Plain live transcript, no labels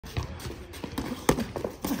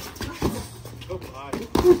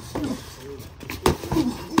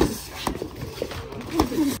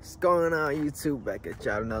going on, YouTube? Back at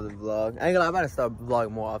y'all, another vlog. I ain't gonna lie, I'm about to start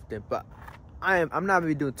vlogging more often, but I'm not gonna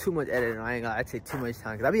be doing too much editing. I ain't gonna take too much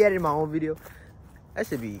time because I be editing my own video. That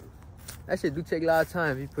shit do take a lot of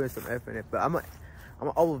time if you put some effort in it. But I'm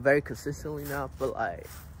upload very consistently now, but like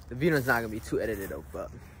the video's not gonna be too edited though.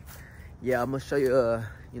 But yeah, I'm gonna show you a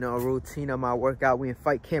routine of my workout. We in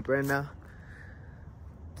fight camp right now.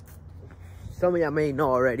 Some of y'all may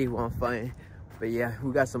know already what I'm fighting, but yeah,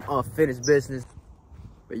 we got some unfinished business.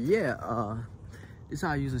 But yeah, this is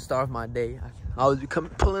how I usually start my day. I always be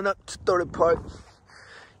pulling up to 30 Park,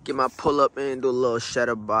 get my pull up in, do a little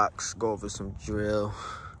shadow box, go over some drill,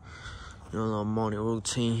 a little morning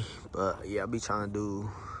routine. But yeah, I be trying to do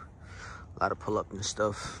a lot of pull up and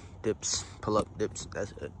stuff, dips, pull up, dips.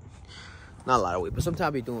 That's it. Not a lot of weight, but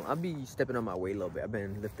sometimes I be stepping on my weight a little bit. I've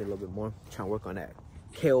been lifting a little bit more, trying to work on that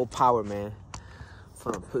KO power, man.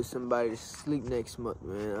 Trying to put somebody to sleep next month,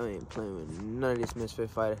 man. I ain't playing with none of this misfit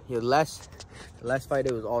fighter. Yeah, the last fight,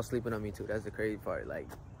 they was all sleeping on me too. That's the crazy part. Like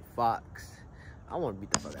Fox, I want to beat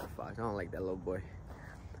the fuck out of Fox. I don't like that little boy.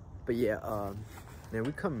 But yeah, man,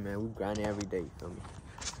 we coming, man. We grinding every day. You feel me?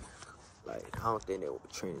 Like I don't think they will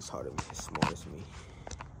train as hard as smart as me.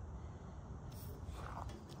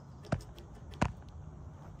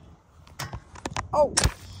 Oh.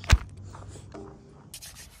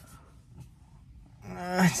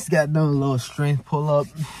 I just got done a little strength pull up,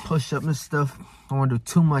 push up and stuff. I don't want to do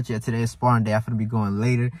too much yet. Today is sparring day. I'm gonna be going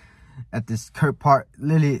later at this Kurt Park,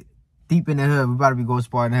 literally deep in the hood. We about to be going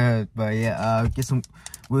sparring in the hood. But yeah, get some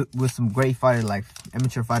with some great fighter, like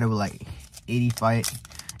amateur fighter with like 80 fight.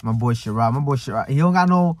 My boy Sharad. He don't got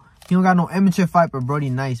no amateur fight, but Brody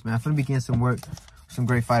nice, man. I'm gonna be getting some work, some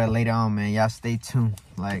great fighter later on, man. Y'all stay tuned.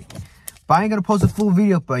 But I ain't gonna post a full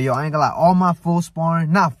video, but yo, I ain't gonna lie, all my full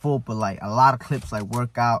sparring, not full, but like a lot of clips, like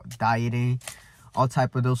workout, dieting, all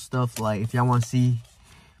type of those stuff. Like if y'all wanna see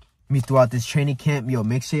me throughout this training camp, yo,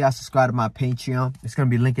 make sure y'all subscribe to my Patreon. It's gonna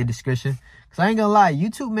be linked in the description. Cause I ain't gonna lie,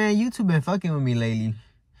 YouTube been fucking with me lately.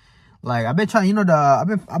 Like I've been trying, I've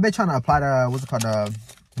been trying to apply the, what's it called, the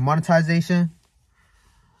monetization,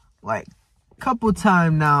 like a couple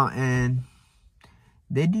times now, and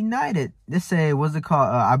they denied it. They say, what's it called?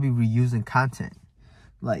 I'll be reusing content.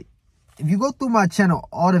 Like, if you go through my channel,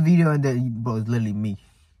 all the video in there, bro, it's literally me.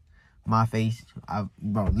 My face,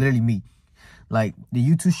 bro, literally me. Like, the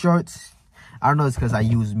YouTube shorts, I don't know, it's because I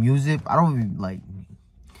use music. I don't even, like,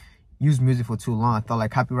 use music for too long. I thought,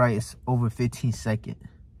 like, copyright is over 15 seconds.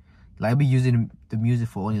 Like, I be using the music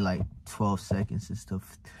for only, like, 12 seconds and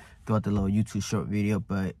stuff throughout the little YouTube short video.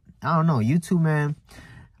 But, I don't know, YouTube, man.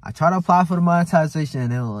 I tried to apply for the monetization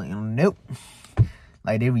and they were like, nope.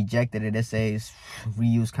 Like they rejected it. They say it's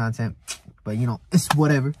reuse content. But it's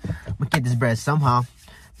whatever. I'm gonna get this bread somehow.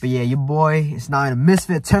 But yeah, your boy is now in a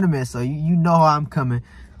misfit tournament, so you know how I'm coming.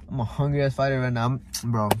 I'm a hungry ass fighter right now.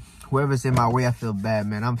 Bro, whoever's in my way, I feel bad,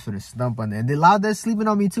 man. I'm finna stump on there. And a lot of that's sleeping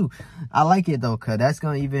on me too. I like it though, cause that's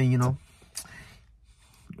gonna even,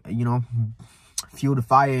 fuel the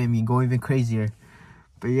fire in me, go even crazier.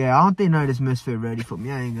 But yeah, I don't think none of this misfit ready for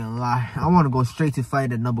me. I ain't gonna lie. I want to go straight to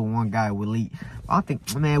fight the #1 guy, Willie. I don't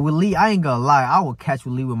think, man, Willie, I ain't gonna lie. I will catch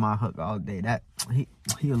Willie with my hook all day. He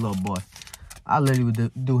a little boy. I literally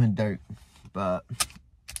would do him dirt. But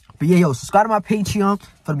yeah, yo, subscribe to my Patreon. I'm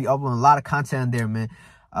gonna be uploading a lot of content on there, man.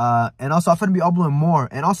 And also I'm gonna be uploading more.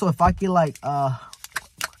 And also if I get like at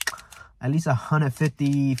least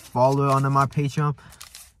 150 followers on my Patreon,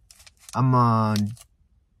 I'm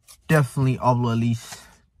definitely upload at least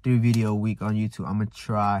 3 videos a week on YouTube. I'm gonna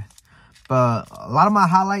try, but a lot of my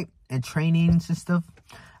highlight and trainings and stuff,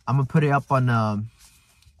 I'm gonna put it up on my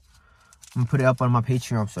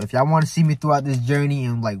Patreon. So if y'all want to see me throughout this journey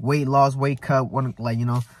and like weight loss, weight cut,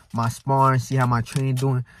 my sparring, see how my training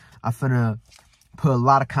doing, I'm finna put a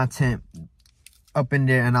lot of content up in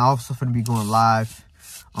there, and I also finna be going live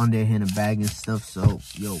on there in the bag and stuff. So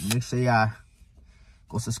yo, make sure y'all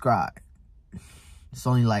go subscribe. It's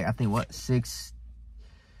only like, I think, what,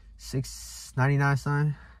 $6.99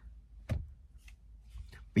 something.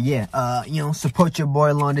 But yeah, support your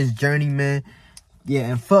boy along this journey, man.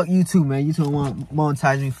 Yeah, and fuck YouTube, man. YouTube won't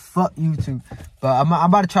monetize me. Fuck YouTube. But I'm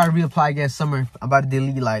about to try to reapply again summer. I'm about to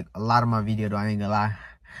delete like a lot of my video though, I ain't gonna lie.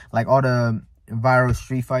 Like all the viral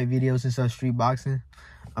street fight videos and stuff, street boxing.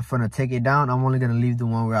 I'm gonna take it down. I'm only gonna leave the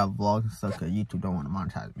one where I vlog and stuff, because YouTube don't want to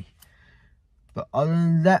monetize me. But other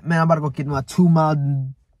than that, man, I'm about to go get my 2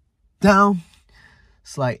 mile down.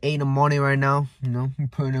 It's like 8 in the morning right now. I'm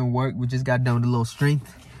putting in work. We just got done with a little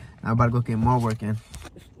strength. I'm about to go get more work in.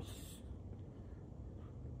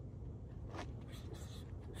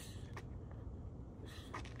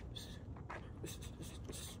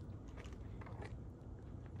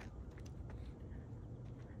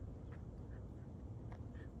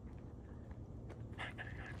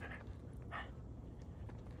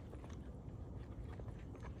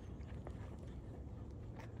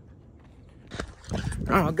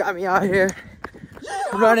 Ronald got me out here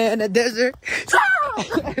running in the desert.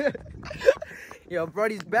 Yo,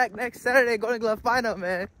 Brody's back next Saturday. Golden Glove final,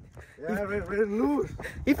 man. Yeah, ready to lose.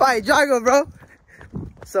 He fighting Jago, bro.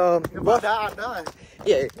 So, If I die, I die.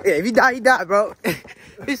 yeah, if he die, he die, bro.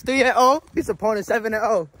 He's 3-0. His opponent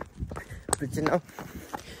 7-0. But you know,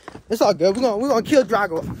 it's all good. We're gonna kill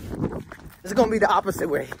Drago. It's gonna be the opposite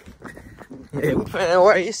way. Yeah, we planning to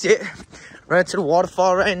worry shit. Run to the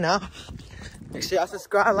waterfall right now. Make sure y'all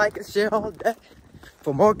subscribe, like, and share all that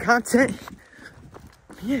for more content.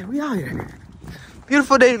 Yeah, we out here.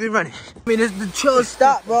 Beautiful day to be running. I mean, it's the chill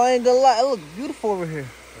stop, bro. I ain't gonna lie. It looks beautiful over here.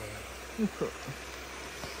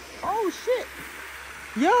 Oh shit.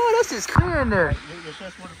 Yo, that's just clear in there.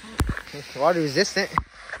 Water resistant.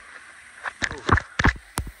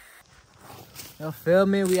 You feel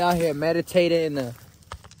me? We out here meditating in the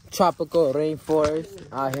tropical rainforest.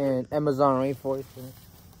 Out here in Amazon rainforest. See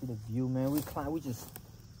the view, man. We just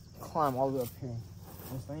climb all the way up here. You know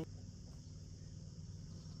what I'm saying?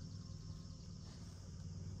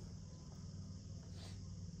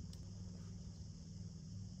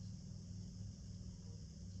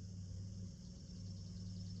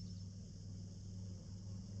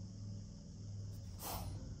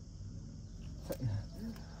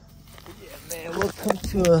 Man, welcome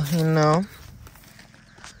to a, you know,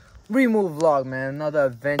 remove vlog, man. Another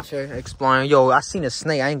adventure exploring. Yo, I seen a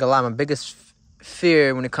snake. I ain't gonna lie, my biggest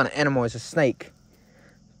fear when it comes to animals is a snake.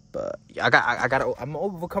 But I'm gonna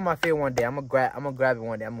overcome my fear one day. I'm gonna grab it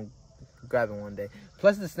one day. I'm gonna grab it one day.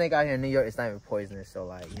 Plus the snake out here in New York, it's not even poisonous, so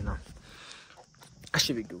like, you know, I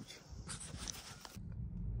should be Gucci.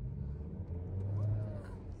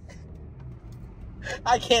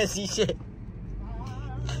 I can't see shit.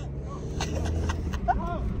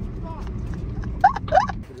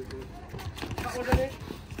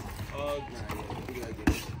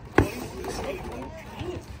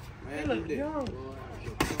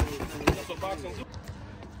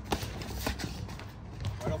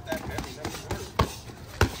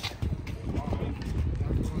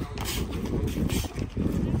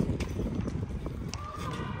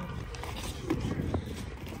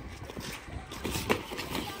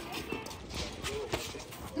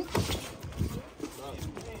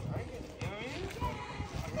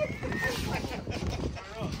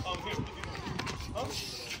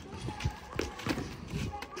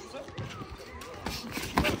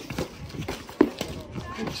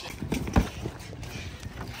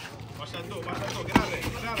 Watch that door, get out of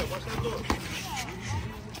there, watch that door.